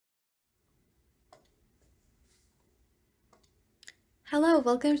Hello,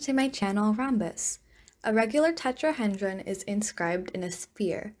 welcome to my channel Rhombus. A regular tetrahedron is inscribed in a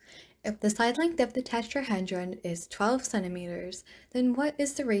sphere. If the side length of the tetrahedron is 12 centimeters, then what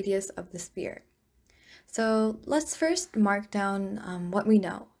is the radius of the sphere? So let's first mark down what we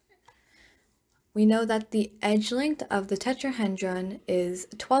know. We know that the edge length of the tetrahedron is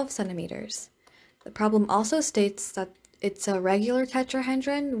 12 centimeters. The problem also states that it's a regular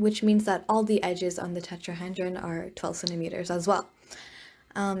tetrahedron, which means that all the edges on the tetrahedron are 12 centimeters as well.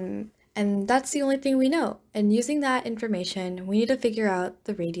 And that's the only thing we know. And using that information, we need to figure out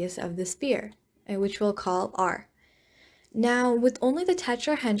the radius of the sphere, which we'll call r. Now, with only the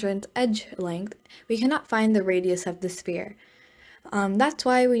tetrahedron's edge length, we cannot find the radius of the sphere. That's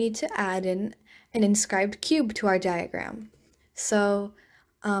why we need to add in an inscribed cube to our diagram. So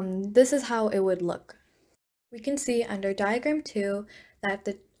this is how it would look. We can see under diagram 2 that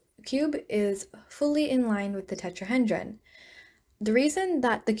the cube is fully in line with the tetrahedron. The reason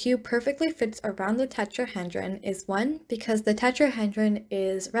that the cube perfectly fits around the tetrahedron is 1, because the tetrahedron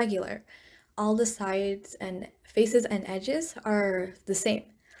is regular. All the sides and faces and edges are the same.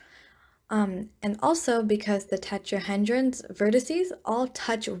 And also because the tetrahedron's vertices all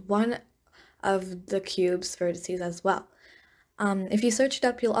touch one of the cube's vertices as well. If you search it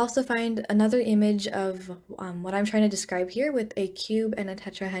up, you'll also find another image of what I'm trying to describe here with a cube and a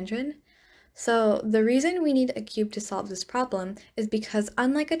tetrahedron. So the reason we need a cube to solve this problem is because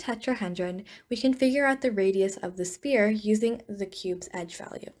unlike a tetrahedron, we can figure out the radius of the sphere using the cube's edge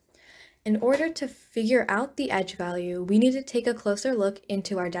value. In order to figure out the edge value, we need to take a closer look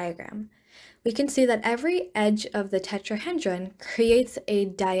into our diagram. We can see that every edge of the tetrahedron creates a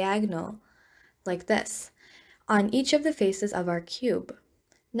diagonal like this on each of the faces of our cube.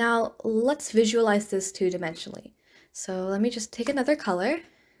 Now let's visualize this two-dimensionally. So let me just take another color.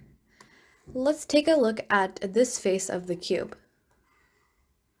 Let's take a look at this face of the cube.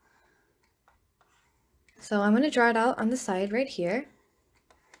 So I'm going to draw it out on the side right here.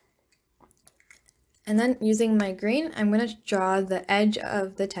 And then using my green, I'm going to draw the edge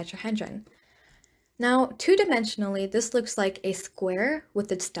of the tetrahedron. Now, two-dimensionally, this looks like a square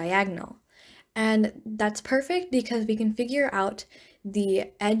with its diagonal. And that's perfect because we can figure out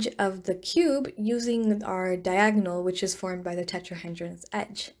the edge of the cube using our diagonal, which is formed by the tetrahedron's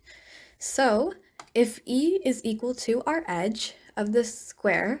edge. So if E is equal to our edge of the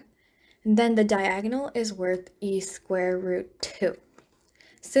square, then the diagonal is worth E square root 2.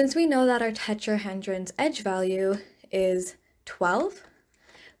 Since we know that our tetrahedron's edge value is 12,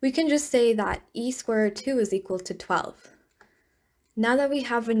 we can just say that E square root 2 is equal to 12. Now that we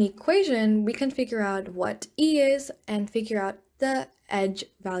have an equation, we can figure out what E is and figure out the edge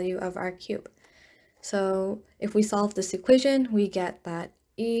value of our cube. So if we solve this equation, we get that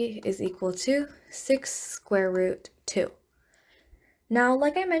E is equal to 6 square root 2. Now,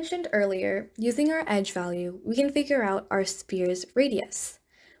 like I mentioned earlier, using our edge value, we can figure out our sphere's radius.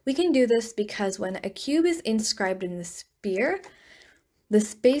 We can do this because when a cube is inscribed in the sphere, the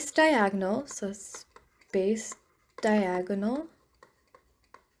space diagonal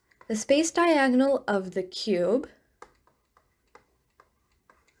of the cube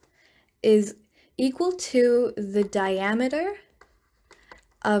is equal to the diameter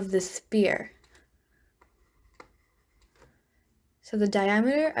of the sphere. So the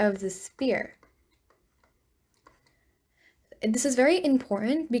diameter of the sphere. This is very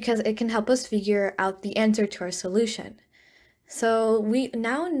important because it can help us figure out the answer to our solution. So we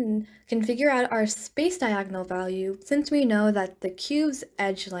now can figure out our space diagonal value since we know that the cube's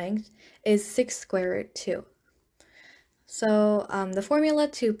edge length is 6 square root 2. So the formula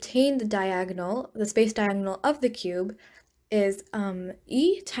to obtain the space diagonal of the cube is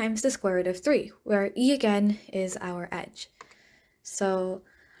E times the square root of 3, where E again is our edge. So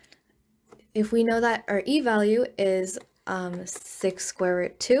if we know that our E value is 6 square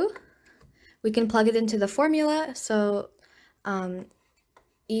root 2, we can plug it into the formula. So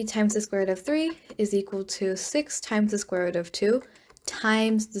E times the square root of 3 is equal to 6 times the square root of 2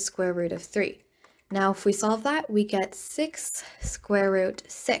 times the square root of 3. Now if we solve that, we get 6 square root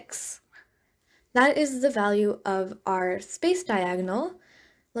 6. That is the value of our space diagonal.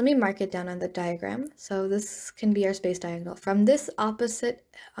 Let me mark it down on the diagram. So this can be our space diagonal from this opposite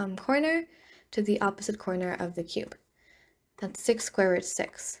corner to the opposite corner of the cube. That's 6 square root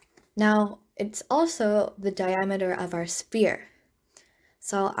 6. Now it's also the diameter of our sphere.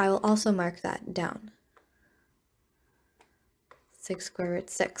 So I will also mark that down. 6 square root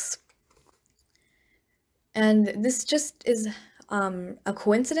 6. And this just is a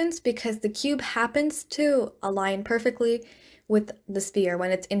coincidence because the cube happens to align perfectly with the sphere when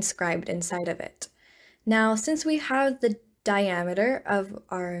it's inscribed inside of it. Now, since we have the diameter of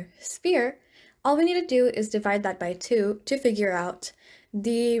our sphere, all we need to do is divide that by 2 to figure out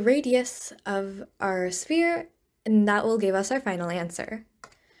the radius of our sphere, and that will give us our final answer.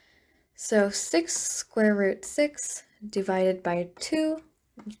 So 6 square root 6 divided by 2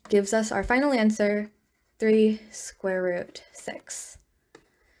 gives us our final answer, 3 square root 6.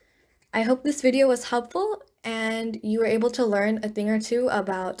 I hope this video was helpful and you were able to learn a thing or two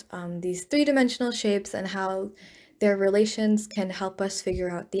about these three-dimensional shapes and how their relations can help us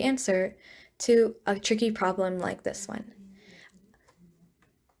figure out the answer to a tricky problem like this one.